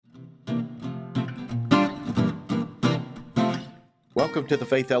Welcome to the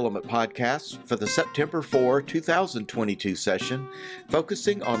Faith Element Podcast for the September 4, 2022 session,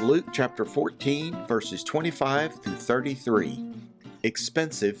 focusing on Luke chapter 14, verses 25 through 33.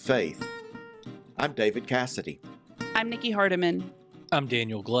 Expensive Faith. I'm David Cassidy. I'm Nikki Hardiman. I'm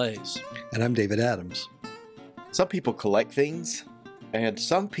Daniel Glaze. And I'm David Adams. Some people collect things, and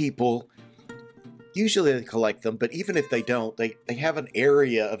some people, usually they collect them, but even if they don't, they have an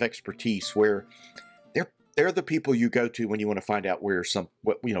area of expertise where they're the people you go to when you want to find out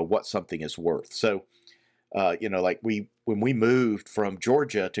what something is worth. So, like when we moved from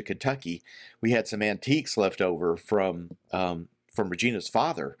Georgia to Kentucky, we had some antiques left over from Regina's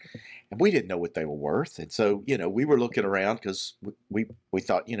father, and we didn't know what they were worth. And so, we were looking around because we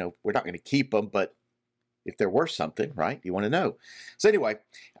thought, we're not going to keep them, but if they're worth something, right? You want to know. So anyway,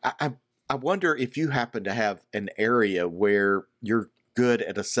 I wonder if you happen to have an area where you're good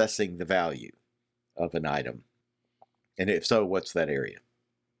at assessing the value of an item. And if so, what's that area?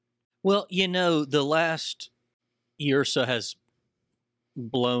 Well, the last year or so has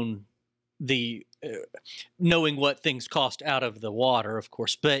blown the knowing what things cost out of the water, of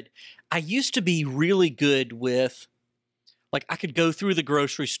course. But I used to be really good with, I could go through the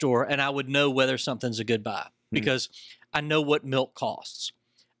grocery store and I would know whether something's a good buy because I know what milk costs.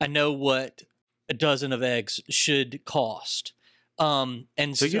 I know what a dozen of eggs should cost. And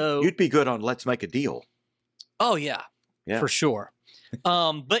so you'd be good on let's make a deal. Oh yeah, for sure.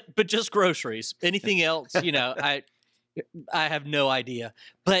 But just groceries. Anything else, I have no idea.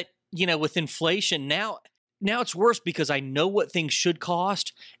 But with inflation now it's worse because I know what things should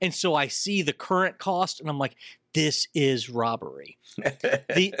cost, and so I see the current cost, and I'm like, this is robbery.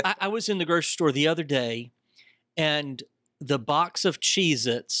 I was in the grocery store the other day, and the box of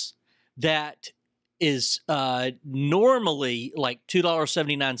Cheez-Its that is normally like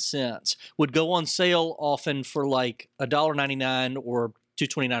 $2.79 would go on sale often for like $1.99 or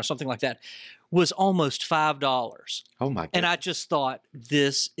 $2.29 or something like that, was almost $5. Oh my God. And I just thought,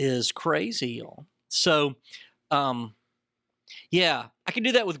 this is crazy. So, yeah, I can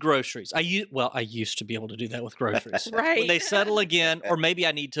do that with groceries. I used to be able to do that with groceries. Right. When they settle again, or maybe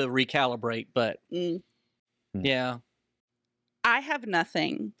I need to recalibrate, but yeah. I have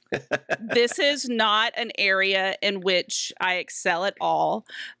nothing. This is not an area in which I excel at all.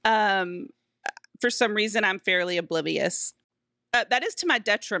 For some reason, I'm fairly oblivious. That is to my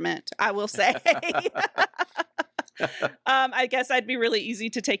detriment, I will say. I guess I'd be really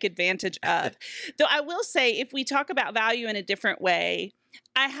easy to take advantage of. Though I will say, if we talk about value in a different way,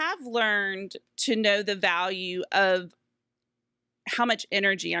 I have learned to know the value of how much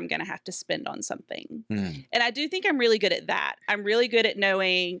energy I'm going to have to spend on something. And I do think I'm really good at that. I'm really good at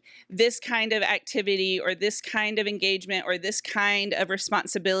knowing this kind of activity or this kind of engagement or this kind of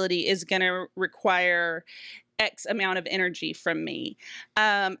responsibility is going to require X amount of energy from me.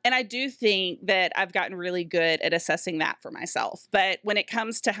 And I do think that I've gotten really good at assessing that for myself. But when it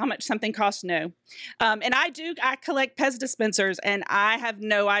comes to how much something costs, no. And I collect Pez dispensers, and I have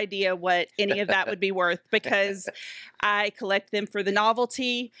no idea what any of that would be worth because I collect them for the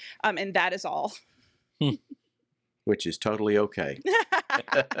novelty, and that is all. Which is totally okay.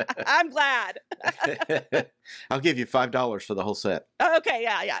 I'm glad. I'll give you $5 for the whole set. Okay,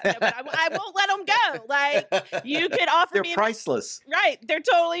 yeah. No, but I won't let them go. Like, you could offer They're me... priceless. Right. They're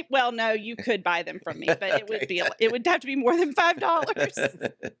totally... Well, no, you could buy them from me, but it would have to be more than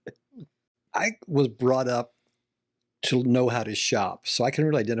 $5. I was brought up to know how to shop, so I can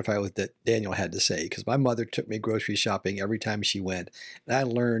really identify with what Daniel had to say, because my mother took me grocery shopping every time she went, and I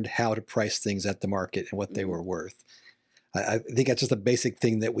learned how to price things at the market and what they were worth. I think that's just a basic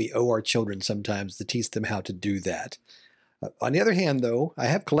thing that we owe our children sometimes, to teach them how to do that. On the other hand, though, I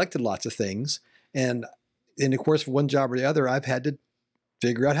have collected lots of things, and in the course of one job or the other, I've had to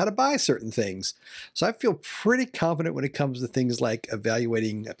figure out how to buy certain things. So I feel pretty confident when it comes to things like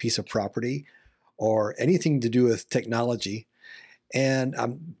evaluating a piece of property or anything to do with technology. And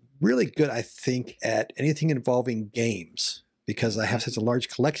I'm really good, I think, at anything involving games, because I have such a large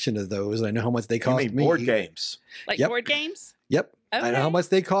collection of those, and I know how much they cost me. Board games. Like Yep. board games? Yep. Okay. I know how much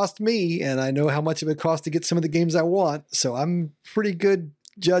they cost me, and I know how much of it costs to get some of the games I want. So I'm pretty good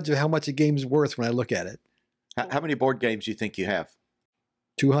judge of how much a game's worth when I look at it. How many board games do you think you have?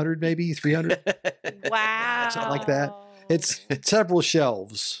 200, maybe 300, Wow. something like that. It's several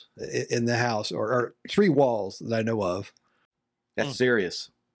shelves in the house, or 3 walls that I know of. That's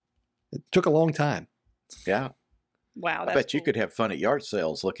serious. It took a long time. Yeah. Wow. I bet you could have fun at yard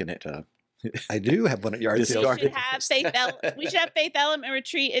sales looking at I do have one at yard sales. We should have Faith Element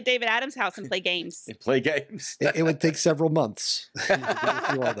retreat at David Adams' house and play games. and play games. It would take several months to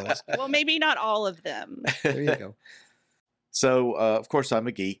go through all those. Well, maybe not all of them. There you go. So, of course, I'm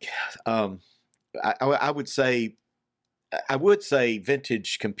a geek. I would say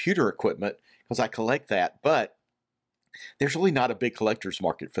vintage computer equipment because I collect that, but there's really not a big collector's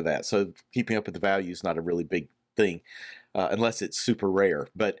market for that. So keeping up with the value is not a really big thing unless it's super rare.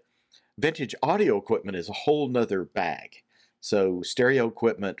 But vintage audio equipment is a whole nother bag. So stereo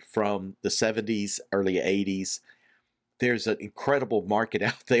equipment from the 70s, early 80s, there's an incredible market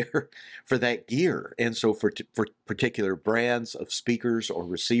out there for that gear. And so for particular brands of speakers or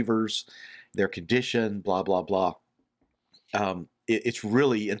receivers, their condition, blah, blah, blah. It's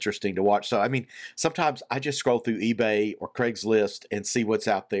really interesting to watch. So, I mean, sometimes I just scroll through eBay or Craigslist and see what's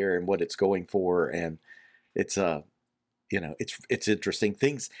out there and what it's going for. And it's, it's interesting.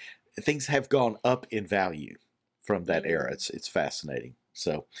 Things have gone up in value from that era. It's fascinating.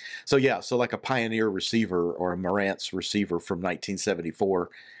 So like a Pioneer receiver or a Marantz receiver from 1974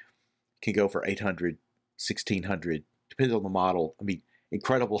 can go for $800, $1,600, depends on the model. I mean,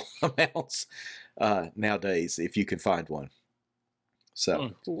 incredible amounts nowadays if you can find one.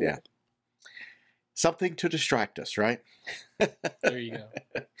 So, yeah. Something to distract us, right? There you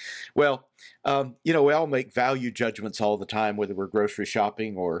go. Well, we all make value judgments all the time, whether we're grocery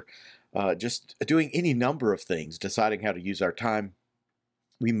shopping or just doing any number of things, deciding how to use our time.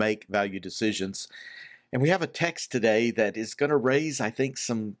 We make value decisions. And we have a text today that is going to raise, I think,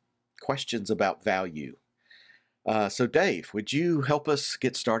 some questions about value. So, Dave, would you help us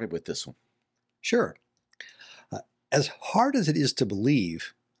get started with this one? Sure. As hard as it is to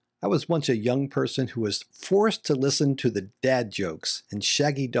believe, I was once a young person who was forced to listen to the dad jokes and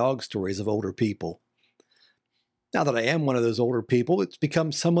shaggy dog stories of older people. Now that I am one of those older people, it's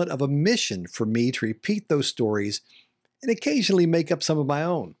become somewhat of a mission for me to repeat those stories and occasionally make up some of my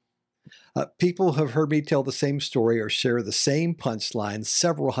own. People have heard me tell the same story or share the same punchline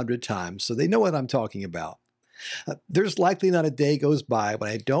several hundred times, so they know what I'm talking about. There's likely not a day goes by when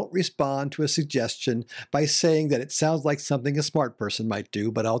I don't respond to a suggestion by saying that it sounds like something a smart person might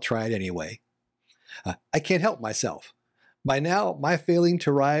do, but I'll try it anyway. I can't help myself. By now, my failing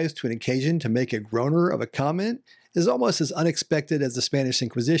to rise to an occasion to make a groaner of a comment is almost as unexpected as the Spanish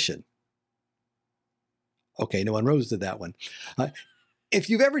Inquisition. Okay, no one rose to that one. If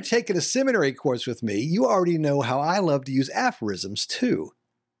you've ever taken a seminary course with me, you already know how I love to use aphorisms too.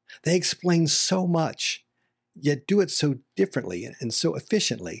 They explain so much, yet do it so differently and so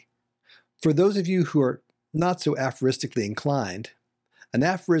efficiently. For those of you who are not so aphoristically inclined, an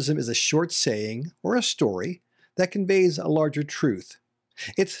aphorism is a short saying or a story that conveys a larger truth.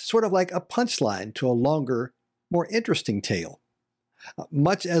 It's sort of like a punchline to a longer, more interesting tale.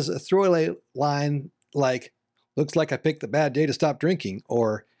 Much as a throwaway line like, "Looks like I picked the bad day to stop drinking,"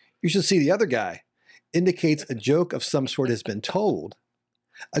 or "You should see the other guy," indicates a joke of some sort has been told.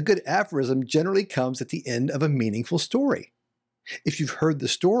 A good aphorism generally comes at the end of a meaningful story. If you've heard the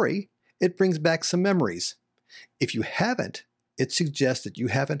story, it brings back some memories. If you haven't, it suggests that you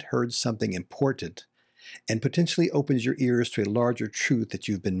haven't heard something important and potentially opens your ears to a larger truth that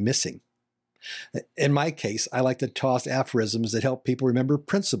you've been missing. In my case, I like to toss aphorisms that help people remember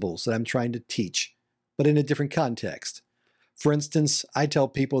principles that I'm trying to teach, but in a different context. For instance, I tell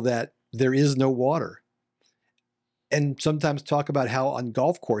people that there is no water, and sometimes talk about how on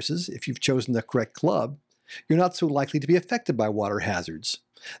golf courses, if you've chosen the correct club, you're not so likely to be affected by water hazards.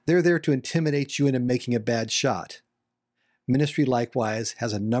 They're there to intimidate you into making a bad shot. Ministry likewise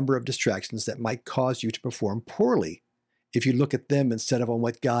has a number of distractions that might cause you to perform poorly if you look at them instead of on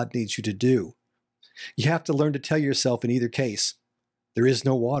what God needs you to do. You have to learn to tell yourself in either case, there is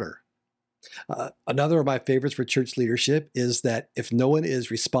no water. Another of my favorites for church leadership is that if no one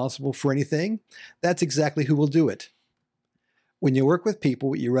is responsible for anything, that's exactly who will do it. When you work with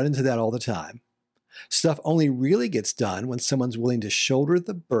people, you run into that all the time. Stuff only really gets done when someone's willing to shoulder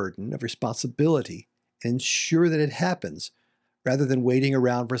the burden of responsibility and ensure that it happens, rather than waiting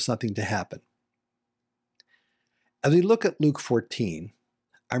around for something to happen. As we look at Luke 14,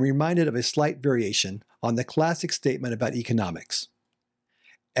 I'm reminded of a slight variation on the classic statement about economics.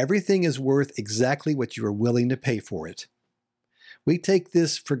 Everything is worth exactly what you are willing to pay for it. We take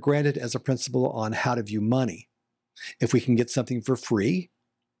this for granted as a principle on how to view money. If we can get something for free,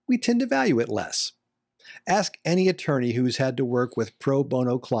 we tend to value it less. Ask any attorney who's had to work with pro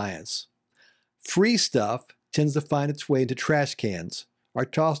bono clients. Free stuff tends to find its way into trash cans or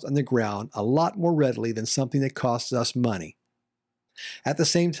tossed on the ground a lot more readily than something that costs us money. At the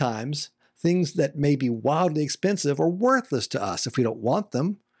same time, things that may be wildly expensive are worthless to us if we don't want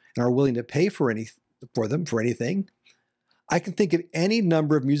them and are willing to pay for them for anything. I can think of any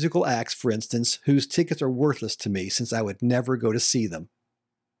number of musical acts, for instance, whose tickets are worthless to me since I would never go to see them.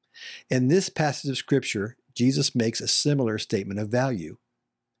 In this passage of Scripture, Jesus makes a similar statement of value.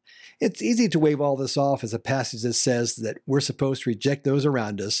 It's easy to wave all this off as a passage that says that we're supposed to reject those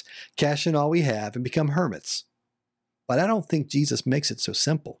around us, cash in all we have, and become hermits. But I don't think Jesus makes it so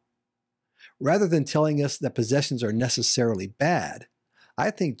simple. Rather than telling us that possessions are necessarily bad,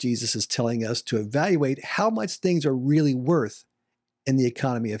 I think Jesus is telling us to evaluate how much things are really worth in the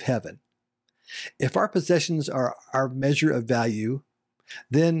economy of heaven. If our possessions are our measure of value,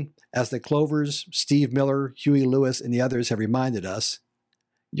 then, as the Clovers, Steve Miller, Huey Lewis, and the others have reminded us,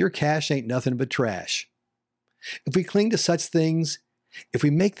 your cash ain't nothing but trash. If we cling to such things, if we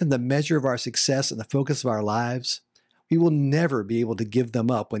make them the measure of our success and the focus of our lives, we will never be able to give them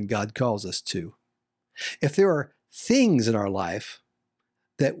up when God calls us to. If there are things in our life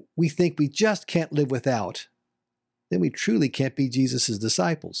that we think we just can't live without, then we truly can't be Jesus'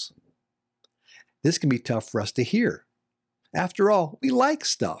 disciples. This can be tough for us to hear. After all, we like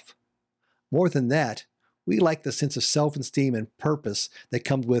stuff. More than that, we like the sense of self-esteem and purpose that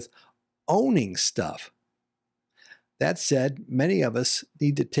comes with owning stuff. That said, many of us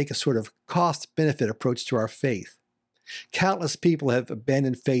need to take a sort of cost-benefit approach to our faith. Countless people have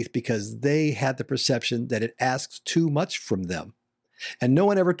abandoned faith because they had the perception that it asks too much from them, and no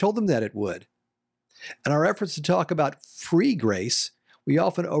one ever told them that it would. In our efforts to talk about free grace, we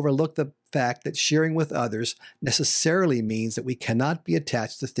often overlook the fact that sharing with others necessarily means that we cannot be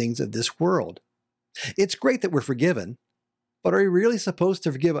attached to things of this world. It's great that we're forgiven, but are we really supposed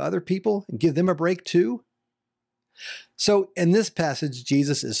to forgive other people and give them a break too? So in this passage,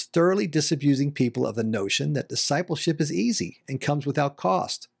 Jesus is thoroughly disabusing people of the notion that discipleship is easy and comes without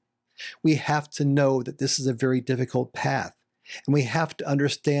cost. We have to know that this is a very difficult path, and we have to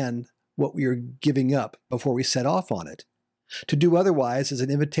understand what we are giving up before we set off on it. To do otherwise is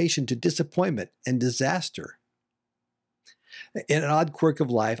an invitation to disappointment and disaster. In an odd quirk of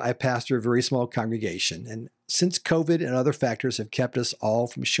life, I pastor a very small congregation, and since COVID and other factors have kept us all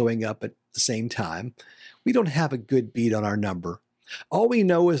from showing up at the same time, we don't have a good beat on our number. All we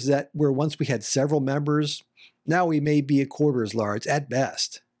know is that where once we had several members, now we may be a quarter as large at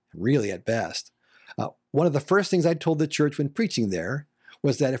best, really at best. One of the first things I told the church when preaching there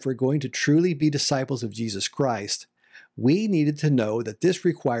was that if we're going to truly be disciples of Jesus Christ, we needed to know that this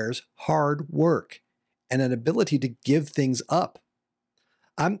requires hard work and an ability to give things up.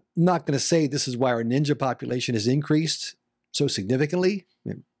 I'm not going to say this is why our ninja population has increased so significantly,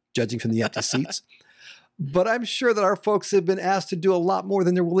 judging from the empty seats, but I'm sure that our folks have been asked to do a lot more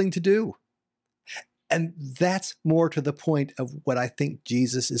than they're willing to do. And that's more to the point of what I think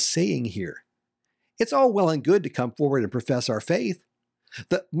Jesus is saying here. It's all well and good to come forward and profess our faith.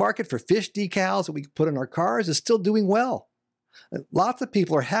 The market for fish decals that we put on our cars is still doing well. Lots of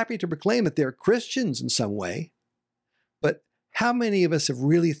people are happy to proclaim that they're Christians in some way. But how many of us have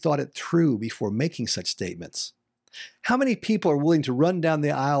really thought it through before making such statements? How many people are willing to run down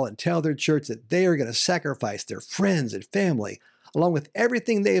the aisle and tell their church that they are going to sacrifice their friends and family, along with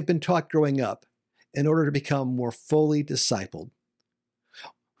everything they have been taught growing up, in order to become more fully discipled?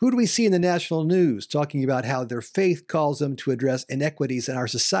 Who do we see in the national news talking about how their faith calls them to address inequities in our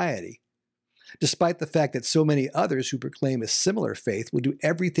society, despite the fact that so many others who proclaim a similar faith will do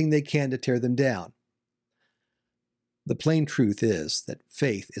everything they can to tear them down? The plain truth is that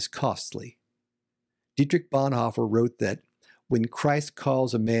faith is costly. Dietrich Bonhoeffer wrote that when Christ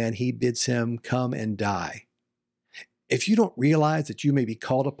calls a man, he bids him come and die. If you don't realize that you may be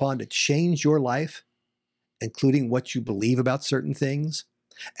called upon to change your life, including what you believe about certain things,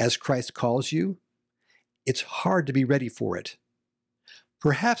 as Christ calls you, it's hard to be ready for it.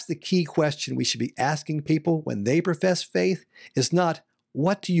 Perhaps the key question we should be asking people when they profess faith is not,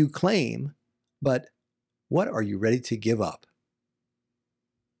 what do you claim, but what are you ready to give up?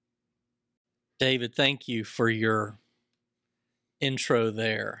 David, thank you for your intro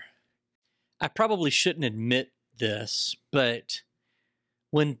there. I probably shouldn't admit this, but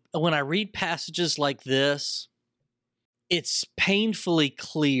when I read passages like this, it's painfully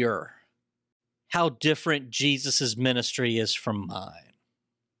clear how different Jesus' ministry is from mine.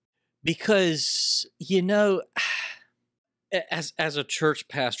 Because, as a church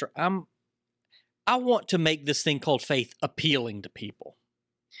pastor, I want to make this thing called faith appealing to people.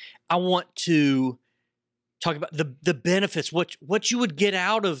 I want to talk about the benefits, what you would get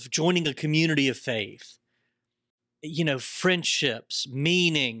out of joining a community of faith. Friendships,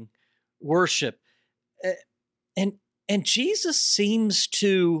 meaning, worship. And Jesus seems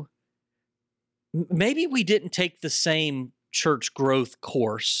to, maybe we didn't take the same church growth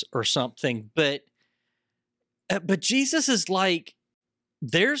course or something, but Jesus is like,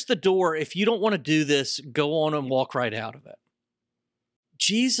 there's the door. If you don't want to do this, go on and walk right out of it.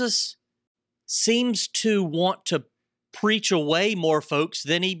 Jesus seems to want to preach away more folks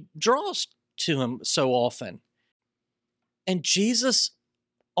than he draws to him so often. And Jesus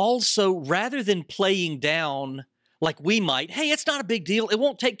also, rather than playing down like we might, hey, it's not a big deal, it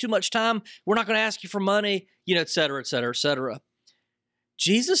won't take too much time, we're not going to ask you for money, et cetera, et cetera, et cetera.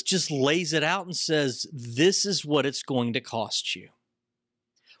 Jesus just lays it out and says, this is what it's going to cost you.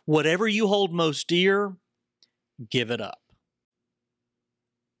 Whatever you hold most dear, give it up.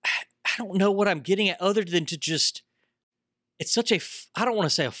 I don't know what I'm getting at other than to just, it's such a, I don't want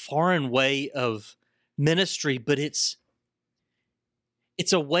to say a foreign way of ministry, but it's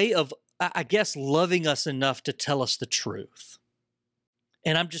a way of, I guess, loving us enough to tell us the truth.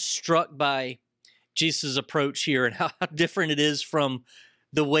 And I'm just struck by Jesus' approach here and how different it is from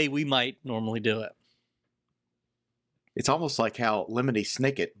the way we might normally do it. It's almost like how Lemony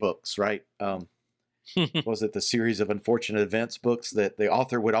Snicket books, right? Was it the series of unfortunate events books that the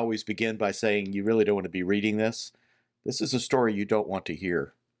author would always begin by saying, you really don't want to be reading this? This is a story you don't want to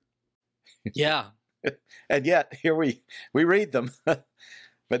hear. Yeah. And yet, here we read them.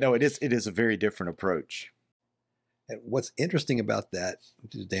 But no, it is a very different approach. And what's interesting about that,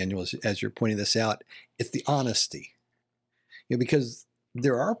 Daniel, as you're pointing this out, it's the honesty. Because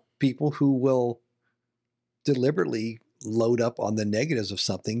there are people who will deliberately load up on the negatives of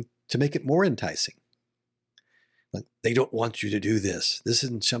something to make it more enticing. Like, they don't want you to do this. This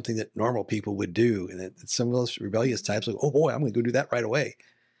isn't something that normal people would do. And some of those rebellious types like, oh boy, I'm going to go do that right away.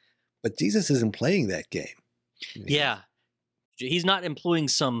 But Jesus isn't playing that game. Yeah. He's not employing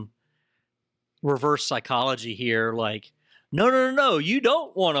some reverse psychology here, like, no, you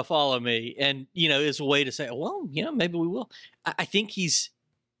don't want to follow me. And, is a way to say, well, maybe we will. I think he's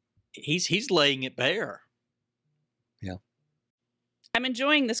laying it bare. Yeah. I'm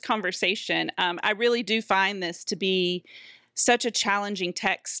enjoying this conversation. I really do find this to be such a challenging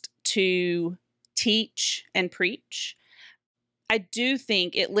text to teach and preach. I do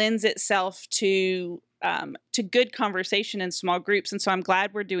think it lends itself to good conversation in small groups. And so I'm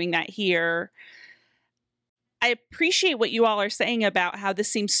glad we're doing that here. I appreciate what you all are saying about how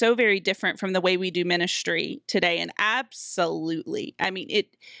this seems so very different from the way we do ministry today. And absolutely. I mean,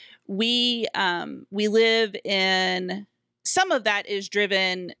 we live in, some of that is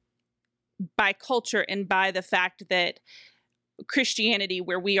driven by culture and by the fact that Christianity,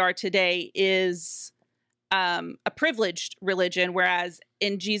 where we are today, is a privileged religion, whereas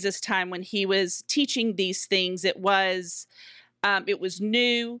in Jesus' time, when he was teaching these things, it was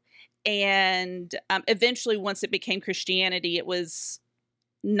new, and eventually, once it became Christianity, it was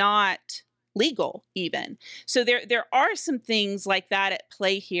not legal even. So there are some things like that at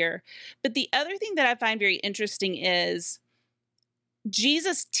play here. But the other thing that I find very interesting is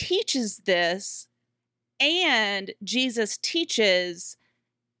Jesus teaches this, and Jesus teaches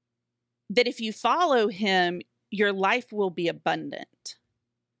that if you follow him, your life will be abundant,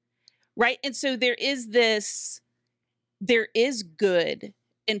 right? And so there is good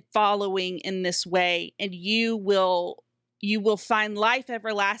in following in this way, and you will find life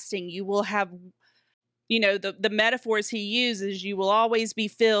everlasting. You will have, the metaphors he uses, you will always be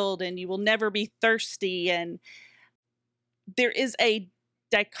filled and you will never be thirsty. And there is a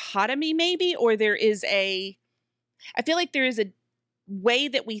dichotomy maybe, or I feel like there is a way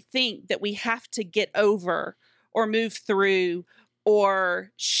that we think that we have to get over or move through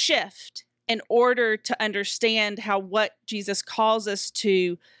or shift in order to understand how what Jesus calls us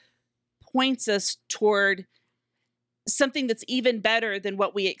to points us toward something that's even better than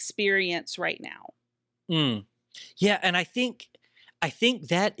what we experience right now. Yeah, and I think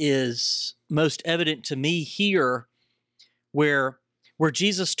that is most evident to me here, where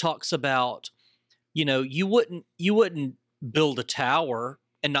Jesus talks about, you wouldn't build a tower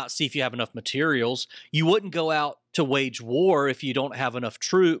and not see if you have enough materials. You wouldn't go out to wage war if you don't have enough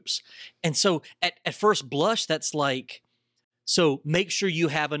troops. And so at first blush, that's like, so make sure you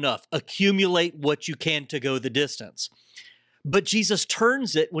have enough. Accumulate what you can to go the distance. But Jesus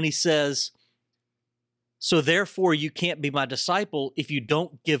turns it when he says, so therefore you can't be my disciple if you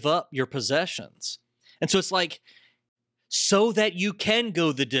don't give up your possessions. And so it's like, so that you can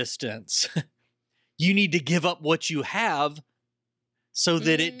go the distance, you need to give up what you have so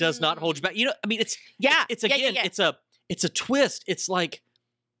that it does not hold you back. It's a twist. It's like,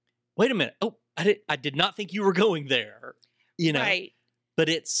 wait a minute. Oh, I did not think you were going there, Right. But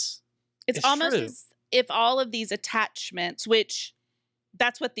it's almost true. As if all of these attachments, which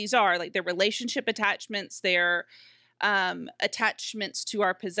that's what these are, like they're relationship attachments, they're attachments to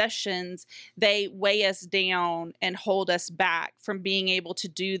our possessions, they weigh us down and hold us back from being able to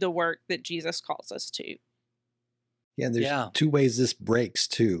do the work that Jesus calls us to. Yeah, and there's two ways this breaks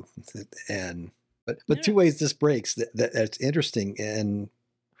too, but two ways this breaks that's interesting. And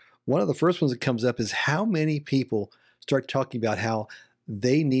one of the first ones that comes up is how many people start talking about how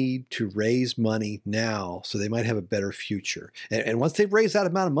they need to raise money now so they might have a better future. And once they've raised that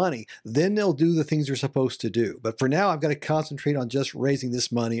amount of money, then they'll do the things they're supposed to do. But for now, I've got to concentrate on just raising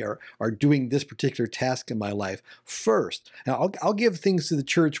this money or doing this particular task in my life first. Now, I'll give things to the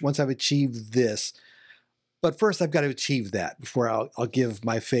church once I've achieved this. But first, I've got to achieve that before I'll give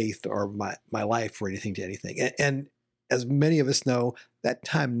my faith or my life or anything to anything. And as many of us know, that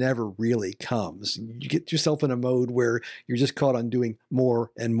time never really comes. You get yourself in a mode where you're just caught on doing more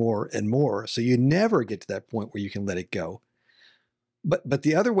and more and more. So you never get to that point where you can let it go. But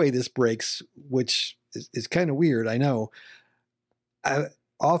the other way this breaks, which is kind of weird, I know, I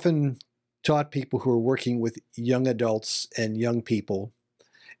often taught people who are working with young adults and young people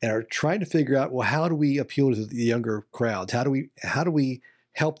and are trying to figure out, well, how do we appeal to the younger crowds? How do we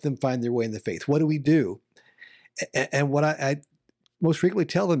help them find their way in the faith? What do we do? And what I most frequently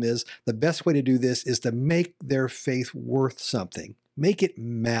tell them is the best way to do this is to make their faith worth something, make it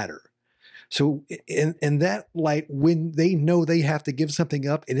matter. So in that light, when they know they have to give something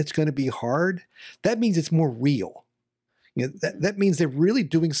up and it's going to be hard, that means it's more real. You know, that means they're really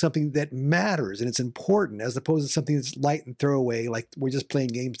doing something that matters and it's important, as opposed to something that's light and throwaway, like we're just playing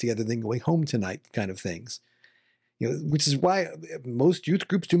games together, then going home tonight kind of things. You know, which is why most youth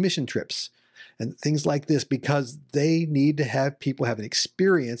groups do mission trips and things like this, because they need to have people have an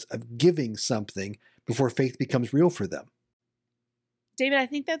experience of giving something before faith becomes real for them. David, I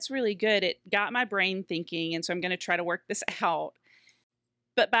think that's really good. It got my brain thinking, and so I'm going to try to work this out.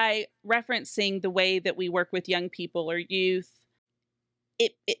 But by referencing the way that we work with young people or youth,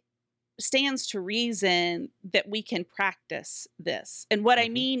 it stands to reason that we can practice this. And what I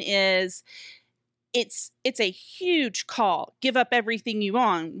mean is, it's a huge call. Give up everything you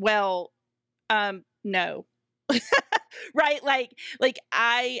own. Well, no. Right? Like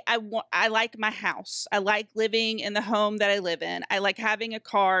I like my house. I like living in the home that I live in. I like having a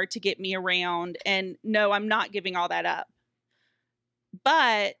car to get me around. And no, I'm not giving all that up.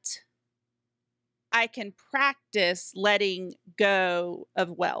 But I can practice letting go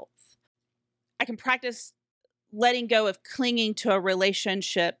of wealth. I can practice letting go of clinging to a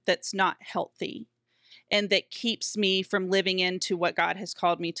relationship that's not healthy and that keeps me from living into what God has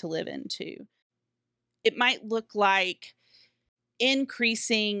called me to live into. It might look like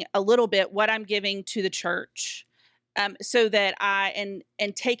increasing a little bit what I'm giving to the church, so that and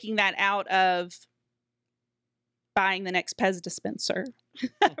taking that out of buying the next Pez dispenser,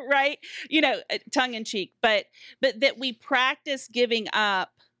 right? You know, tongue in cheek, but that we practice giving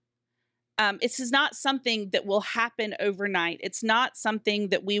up. This is not something that will happen overnight. It's not something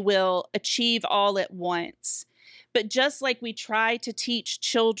that we will achieve all at once. But just like we try to teach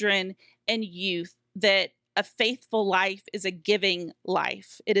children and youth that a faithful life is a giving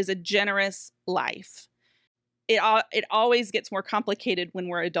life, it is a generous life. It always gets more complicated when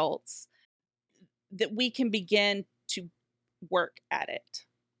we're adults, that we can begin to work at it.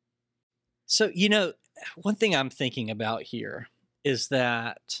 So, you know, one thing I'm thinking about here is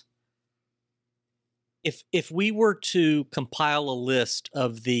that if we were to compile a list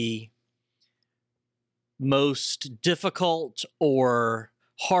of the most difficult or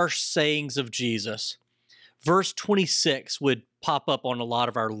harsh sayings of Jesus, verse 26 would pop up on a lot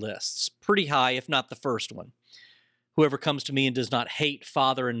of our lists, pretty high, if not the first one. Whoever comes to me and does not hate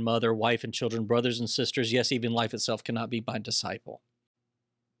father and mother, wife and children, brothers and sisters, yes, even life itself, cannot be my disciple.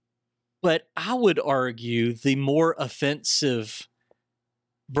 But I would argue the more offensive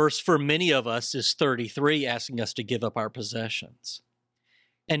verse for many of us is 33, asking us to give up our possessions.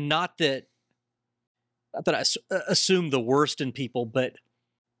 And not that I assume the worst in people, but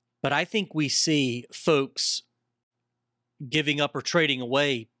I think we see folks giving up or trading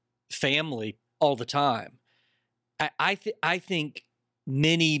away family all the time. I think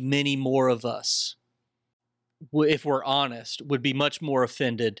many, many more of us, if we're honest, would be much more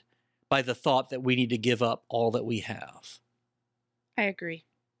offended by the thought that we need to give up all that we have. I agree.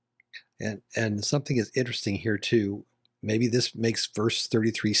 And something is interesting here too, maybe this makes verse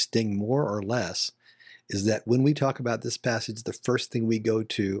 33 sting more or less, is that when we talk about this passage, the first thing we go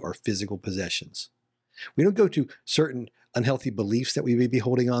to are physical possessions. We don't go to certain unhealthy beliefs that we may be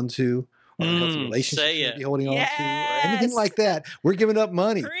holding on to, or unhealthy relationships we may be holding on to, or anything like that. We're giving up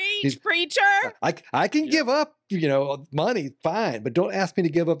money. Preach, preacher! I can give up, money, fine, but don't ask me to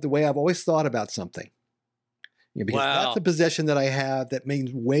give up the way I've always thought about something. Because that's a possession that I have that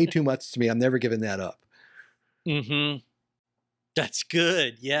means way too much to me. I'm never giving that up. Mm-hmm. That's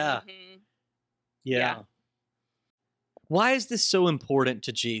good. Yeah. Mm-hmm. Yeah. why is this so important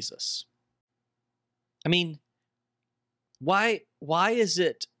to Jesus? I mean, why is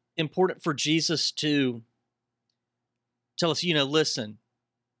it important for Jesus to tell us, listen,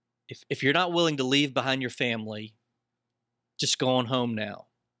 if you're not willing to leave behind your family, just go on home now.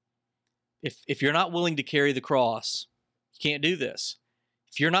 If you're not willing to carry the cross, you can't do this.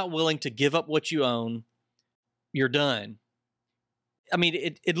 If you're not willing to give up what you own, you're done. I mean,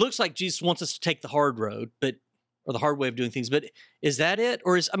 it looks like Jesus wants us to take the hard road, or the hard way of doing things, but is that it?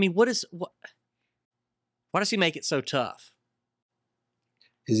 Or why does he make it so tough?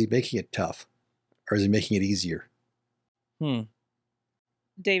 Is he making it tough, or is he making it easier?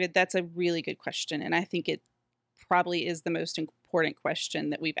 David, that's a really good question. And I think it probably is the most important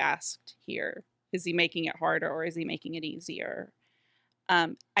question that we've asked here. Is he making it harder, or is he making it easier?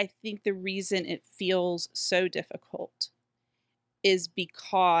 I think the reason it feels so difficult is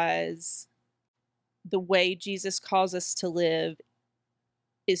because the way Jesus calls us to live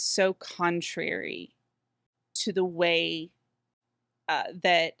is so contrary to the way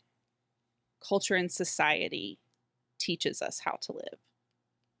that culture and society teaches us how to live.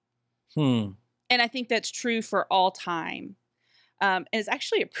 And I think that's true for all time. And it's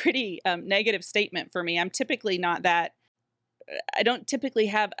actually a pretty negative statement for me. I'm typically not that. I don't typically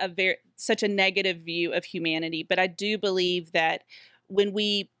have such a negative view of humanity, but I do believe that when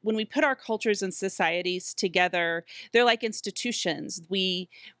we put our cultures and societies together, they're like institutions. We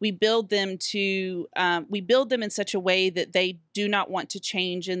build them in such a way that they do not want to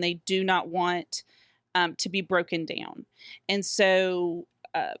change, and they do not want to be broken down. And so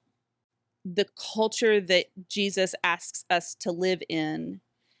the culture that Jesus asks us to live in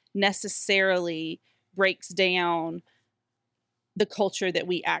necessarily breaks down the culture that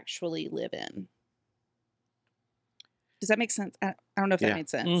we actually live in. Does that make sense? I don't know if that made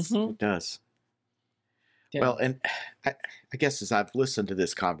sense. It does. Yeah. Well, and I guess as I've listened to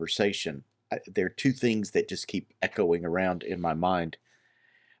this conversation, there are two things that just keep echoing around in my mind.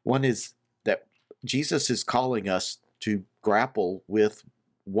 One is that Jesus is calling us to grapple with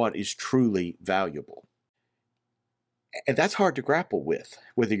what is truly valuable. And that's hard to grapple with,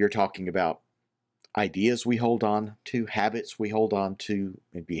 whether you're talking about ideas we hold on to, habits we hold on to,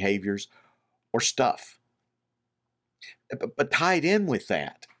 and behaviors, or stuff. But tied in with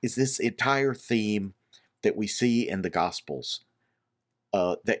that is this entire theme that we see in the Gospels,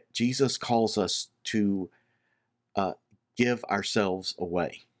 that Jesus calls us to give ourselves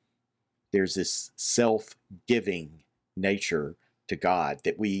away. There's this self-giving nature to God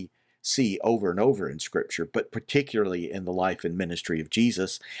that we see over and over in Scripture, but particularly in the life and ministry of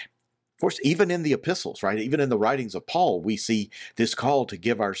Jesus. Of course, even in the epistles, right? Even in the writings of Paul, we see this call to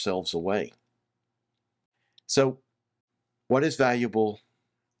give ourselves away. So, what is valuable,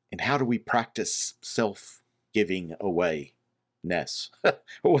 and how do we practice self-giving away-ness?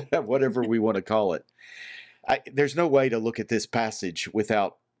 Whatever we want to call it. There's no way to look at this passage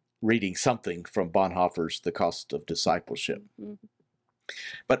without reading something from Bonhoeffer's The Cost of Discipleship. Mm-hmm.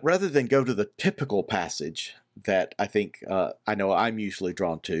 But rather than go to the typical passage that I think I know I'm usually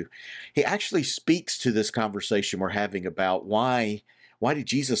drawn to, he actually speaks to this conversation we're having about why did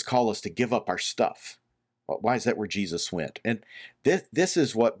Jesus call us to give up our stuff? Why is that where Jesus went? And this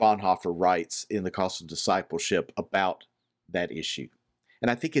is what Bonhoeffer writes in The Cost of Discipleship about that issue.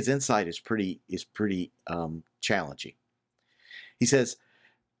 And I think his insight is pretty challenging. He says,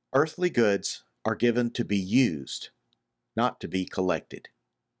 earthly goods are given to be used, not to be collected.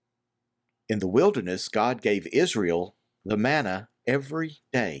 In the wilderness, God gave Israel the manna every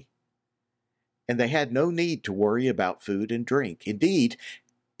day, and they had no need to worry about food and drink. Indeed,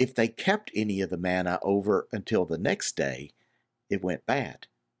 if they kept any of the manna over until the next day, it went bad.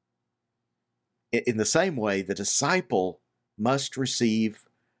 In the same way, the disciple must receive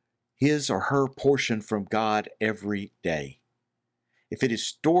his or her portion from God every day. If it is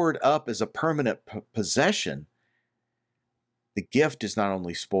stored up as a permanent possession, the gift is not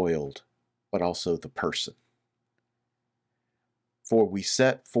only spoiled, but also the person. For we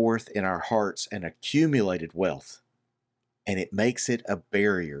set forth in our hearts an accumulated wealth, and it makes it a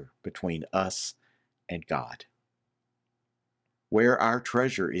barrier between us and God. Where our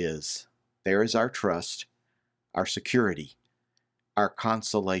treasure is, there is our trust, our security, our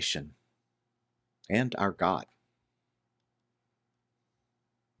consolation, and our God.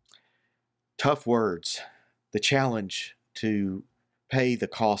 Tough words, the challenge to pay the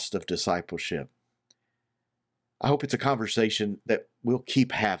cost of discipleship. I hope it's a conversation that we'll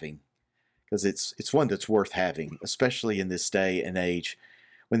keep having, because it's one that's worth having, especially in this day and age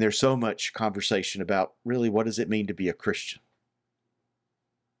when there's so much conversation about really what does it mean to be a Christian.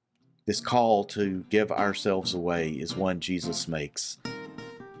 this call to give ourselves away is one Jesus makes.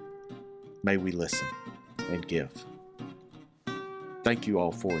 May we listen and give. Thank you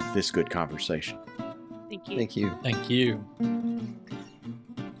all for this good conversation. Thank you. Thank you. Thank you.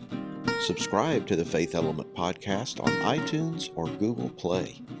 Subscribe to the Faith Element podcast on iTunes or Google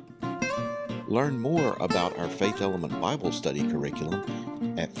Play. Learn more about our Faith Element Bible study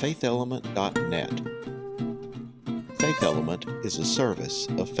curriculum at faithelement.net. Faith Element is a service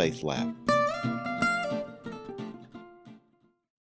of Faith Lab.